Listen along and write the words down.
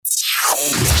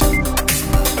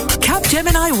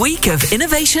Capgemini Week of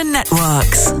Innovation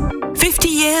Networks. 50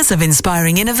 years of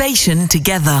inspiring innovation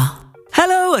together.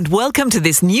 Hello and welcome to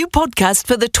this new podcast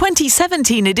for the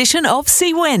 2017 edition of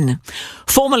CWIN.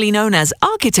 Formerly known as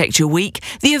Architecture Week,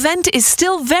 the event is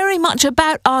still very much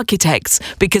about architects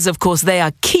because, of course, they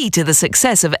are key to the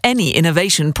success of any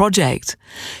innovation project.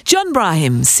 John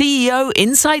Brahim, CEO,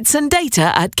 Insights and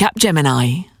Data at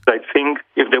Capgemini. I think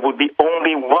if there would be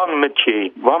only one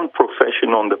métier, one profession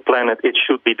on the planet, it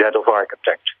should be that of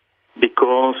architect.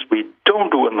 Because we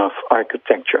don't do enough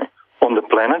architecture on the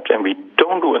planet, and we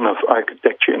don't do enough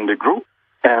architecture in the group.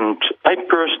 And I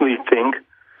personally think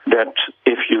that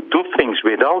if you do things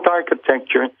without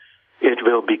architecture, it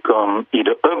will become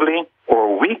either ugly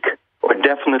or weak, or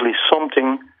definitely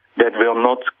something that will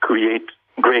not create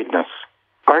greatness.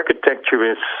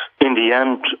 Architecture is, in the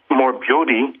end, more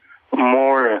beauty,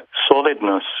 more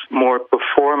solidness, more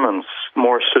performance,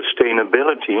 more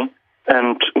sustainability,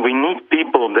 and we need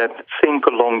people that think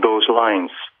along those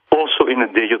lines. Also in a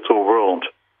digital world,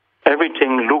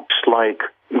 everything looks like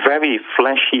very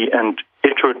flashy and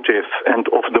iterative and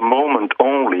of the moment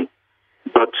only,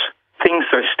 but things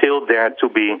are still there to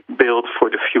be built for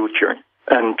the future.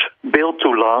 And built to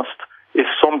last is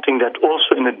something that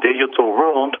also in a digital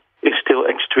world is still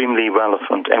extremely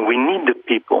relevant, and we need the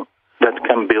people that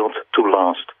can build to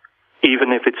last,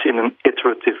 even if it's in an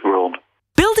iterative world.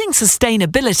 Building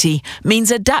sustainability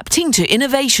means adapting to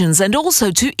innovations and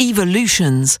also to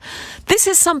evolutions. This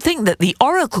is something that the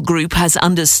Oracle Group has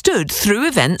understood through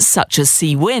events such as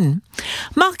CWIN.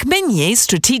 Marc Meunier,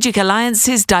 Strategic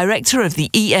Alliances Director of the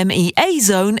EMEA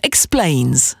Zone,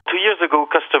 explains. 2 years ago,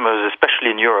 customers,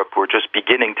 especially in Europe, were just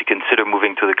beginning to consider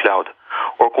moving to the cloud.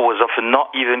 Oracle was often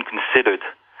not even considered.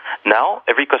 Now,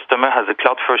 every customer has a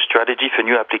cloud-first strategy for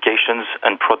new applications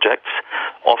and projects,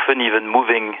 often even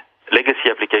moving legacy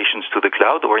applications to the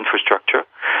cloud or infrastructure.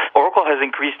 Oracle has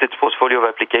increased its portfolio of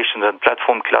applications and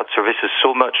platform cloud services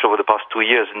so much over the past 2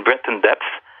 years in breadth and depth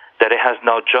that it has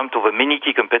now jumped over many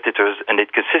key competitors, and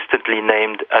it consistently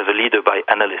named as a leader by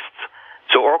analysts.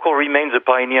 So Oracle remains a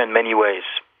pioneer in many ways.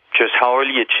 Just how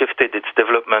early it shifted its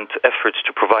development efforts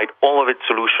to provide all of its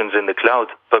solutions in the cloud,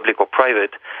 public or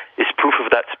private, is proof of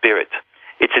that spirit.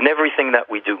 It's in everything that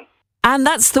we do. And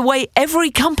that's the way every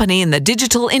company in the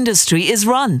digital industry is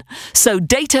run. So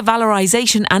data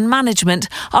valorization and management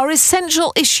are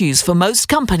essential issues for most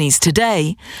companies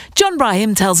today. John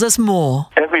Brahim tells us more.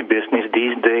 Every business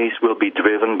these days will be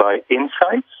driven by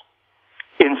insights.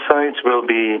 Insights will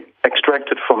be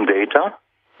extracted from data.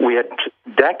 We had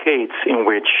decades in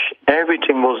which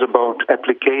everything was about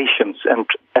applications, and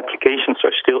applications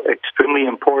are still extremely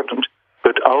important.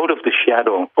 But out of the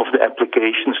shadow of the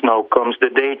applications now comes the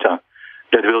data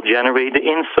that will generate the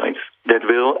insights, that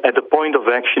will, at the point of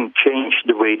action, change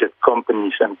the way that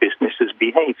companies and businesses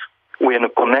behave. We're in a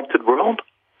connected world.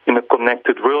 In a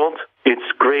connected world,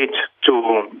 it's great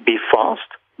to be fast,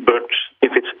 but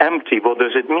if it's empty, what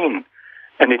does it mean?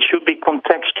 And it should be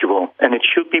contextual, and it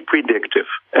should be predictive.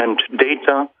 And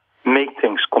data make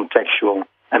things contextual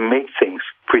and make things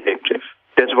predictive.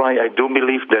 That's why I do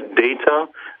believe that data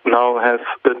now have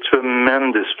a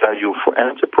tremendous value for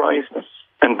enterprises,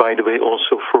 and by the way,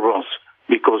 also for us,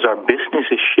 because our business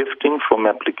is shifting from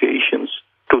applications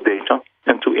to data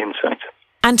and to insight.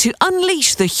 And to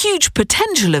unleash the huge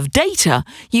potential of data,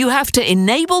 you have to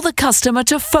enable the customer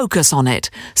to focus on it.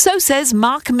 So says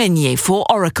Marc Meunier for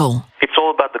Oracle. It's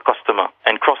all about the customer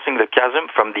and crossing the chasm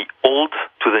from the old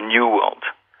to the new world.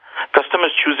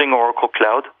 Customers choosing Oracle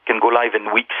Cloud can go live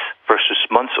in weeks versus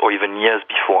months or even years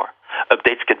before.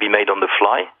 Updates can be made on the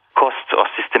fly, costs are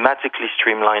systematically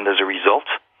streamlined as a result,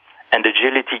 and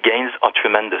agility gains are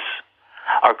tremendous.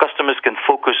 Our customers can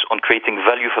focus on creating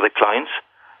value for the clients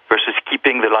versus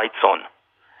keeping the lights on,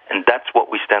 and that's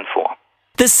what we stand for.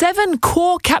 The 7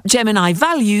 core Capgemini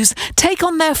values take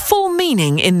on their full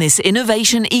meaning in this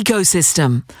innovation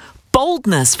ecosystem.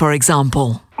 Boldness, for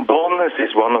example. Boldness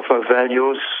is one of our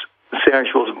values.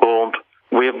 Serge was bold.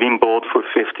 We have been bold for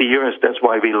 50 years. That's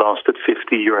why we lasted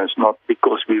 50 years, not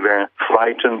because we were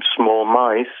frightened small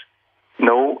mice.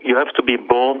 No, you have to be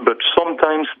bold, but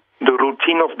sometimes the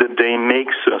routine of the day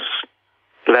makes us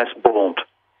less bold.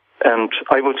 And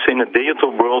I would say in a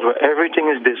digital world where everything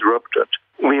is disrupted,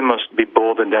 we must be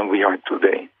bolder than we are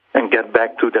today and get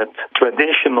back to that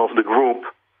tradition of the group.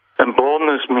 And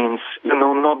boldness means,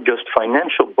 not just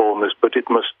financial boldness, but it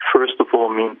must first of all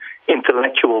mean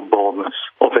intellectual boldness,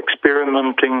 of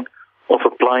experimenting, of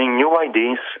applying new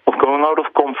ideas, of going out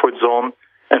of comfort zone.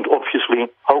 And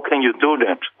obviously, how can you do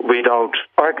that without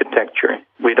architecture,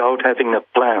 without having a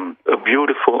plan, a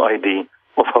beautiful idea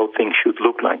of how things should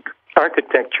look like?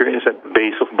 Architecture is at the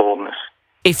base of boldness.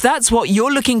 If that's what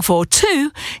you're looking for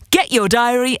too, get your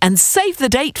diary and save the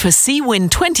date for CWIN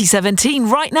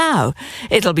 2017 right now.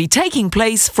 It'll be taking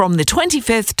place from the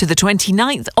 25th to the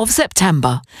 29th of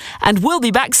September. And we'll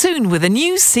be back soon with a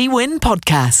new CWIN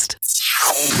podcast.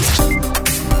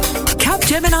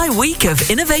 Capgemini Week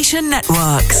of Innovation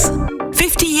Networks.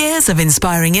 50 years of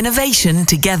inspiring innovation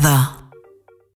together.